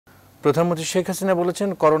প্রধানমন্ত্রী শেখ হাসিনা বলেছেন,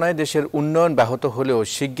 করোনায় দেশের উন্নয়ন ব্যাহত হলেও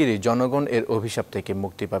শিগগিরই জনগণ এর অভিশাপ থেকে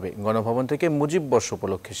মুক্তি পাবে। গণভবন থেকে মুজিব বর্ষ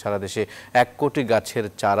উপলক্ষে সারা দেশে 1 কোটি গাছের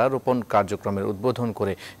চারা রোপণ কার্যক্রমের উদ্বোধন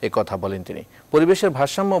করে কথা বলেন তিনি। পরিবেশের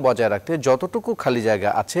ভারসাম্য বজায় রাখতে যতটুকু খালি জায়গা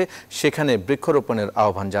আছে সেখানে বৃক্ষরোপণের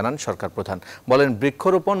আহ্বান জানান সরকার প্রধান। বলেন,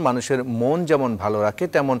 বৃক্ষরোপণ মানুষের মন যেমন ভালো রাখে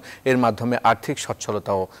তেমন এর মাধ্যমে আর্থিক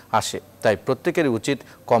সচ্ছলতাও আসে। তাই প্রত্যেকেরই উচিত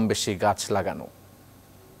কম বেশি গাছ লাগানো।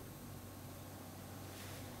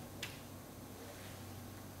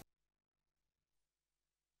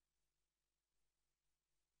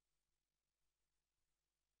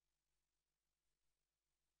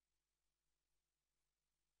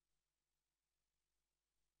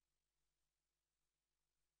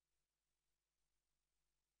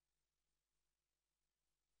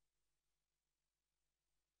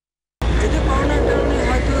 করোনার কারণে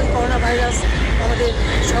হয়তো এই করোনা ভাইরাস আমাদের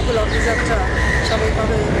সকল অগ্রযাত্রা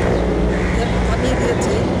স্বাভাবিকভাবে থামিয়ে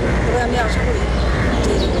দিয়েছে, তবে আমি আশা করি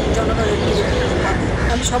যে জনগণের পাবে।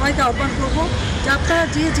 আমি সবাইকে আহ্বান করবো যে আপনারা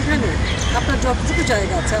যেখানে আপনার যতটুকু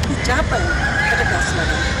জায়গা আছে আপনি যা পারেন একটা গাছ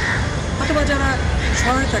লাগান, অথবা যারা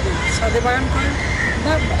শহরে থাকেন ছাদে বাগান করেন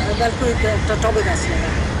বা ব্যালকনিতে একটা টবে গাছ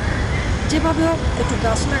লাগান। যেভাবে হোক একটু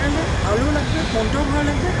গাছ লাগালে ভালোও লাগবে, মনটাও ভালো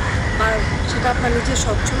লাগবে, আর সেটা আপনার নিজের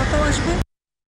সচ্ছলতাও আসবে।